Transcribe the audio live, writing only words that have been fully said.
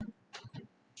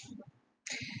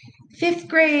Fifth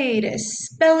grade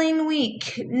spelling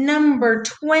week number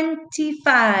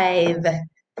 25.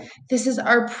 This is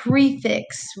our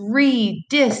prefix, re,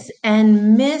 dis,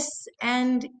 and miss,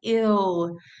 and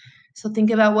ill. So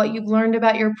think about what you've learned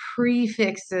about your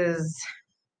prefixes.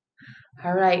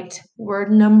 All right,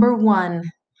 word number one,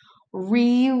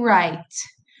 rewrite.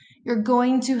 You're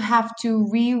going to have to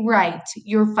rewrite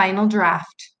your final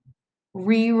draft.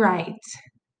 Rewrite.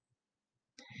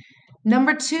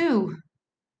 Number two,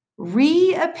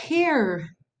 reappear.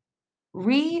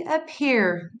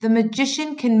 Reappear. The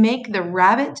magician can make the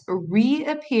rabbit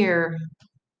reappear.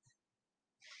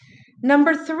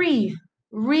 Number three,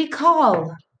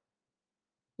 recall.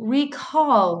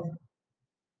 Recall.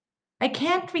 I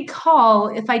can't recall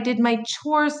if I did my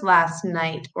chores last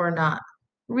night or not.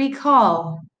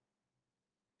 Recall.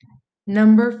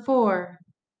 Number four,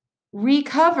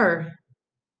 recover.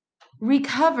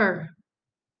 Recover.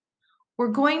 We're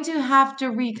going to have to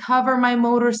recover my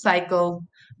motorcycle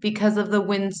because of the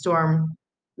windstorm.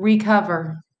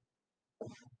 Recover.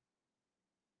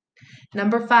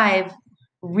 Number five,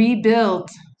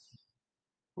 rebuild.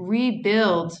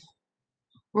 Rebuild.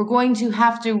 We're going to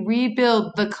have to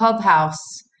rebuild the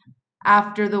clubhouse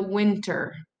after the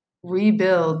winter.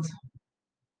 Rebuild.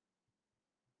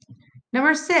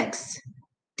 Number six,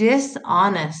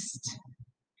 dishonest.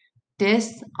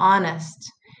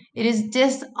 Dishonest. It is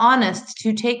dishonest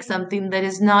to take something that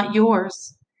is not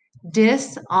yours.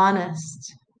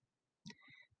 Dishonest.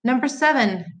 Number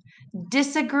seven,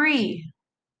 disagree.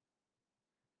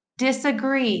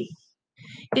 Disagree.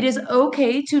 It is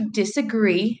okay to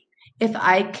disagree if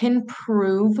I can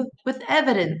prove with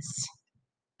evidence.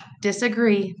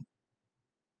 Disagree.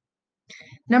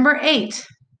 Number eight,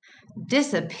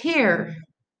 disappear.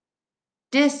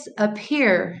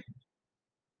 Disappear.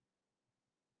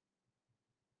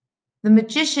 The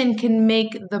magician can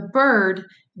make the bird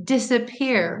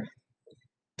disappear.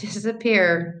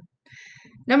 Disappear.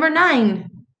 Number nine,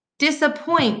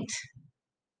 disappoint.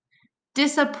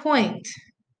 Disappoint.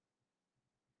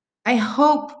 I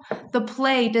hope the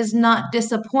play does not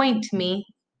disappoint me.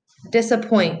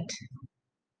 Disappoint.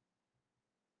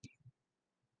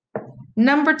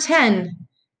 Number 10,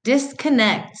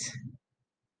 disconnect.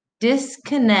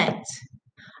 Disconnect.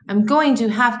 I'm going to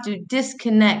have to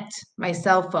disconnect my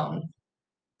cell phone.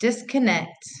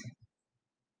 Disconnect.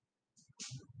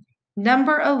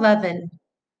 Number 11,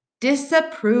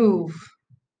 disapprove.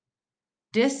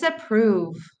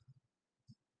 Disapprove.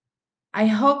 I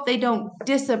hope they don't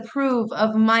disapprove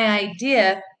of my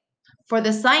idea for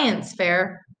the science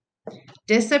fair.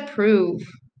 Disapprove.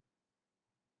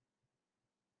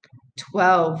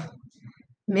 12,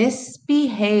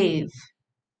 misbehave.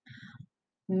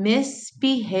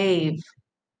 Misbehave.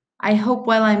 I hope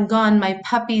while I'm gone my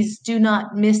puppies do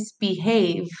not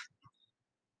misbehave.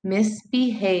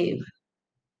 Misbehave.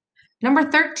 Number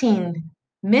 13,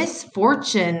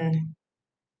 misfortune.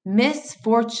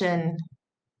 Misfortune.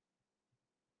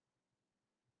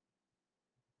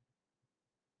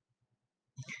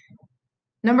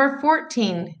 Number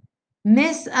 14,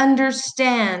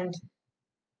 misunderstand.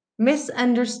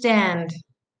 Misunderstand.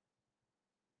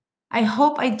 I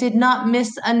hope I did not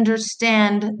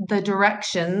misunderstand the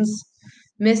directions.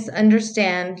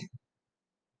 Misunderstand.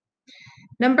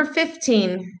 Number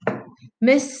 15,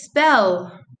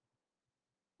 misspell.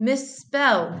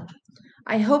 Misspell.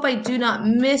 I hope I do not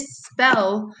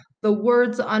misspell the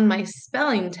words on my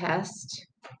spelling test.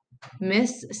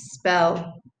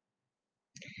 Misspell.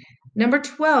 Number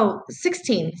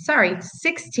 16,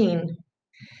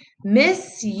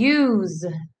 misuse.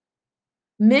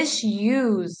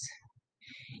 Misuse.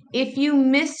 If you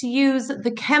misuse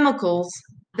the chemicals,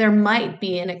 there might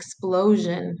be an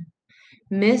explosion.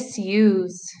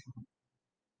 Misuse.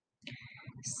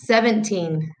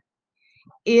 17,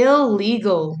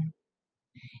 illegal.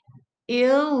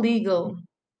 Illegal.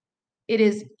 It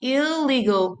is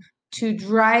illegal to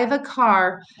drive a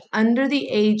car under the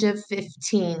age of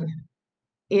 15.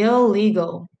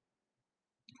 Illegal.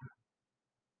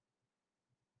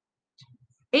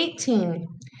 18,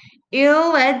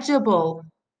 illegible.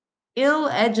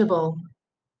 Illegible.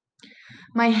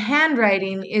 My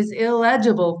handwriting is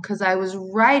illegible because I was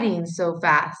writing so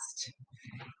fast.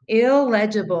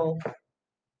 Illegible.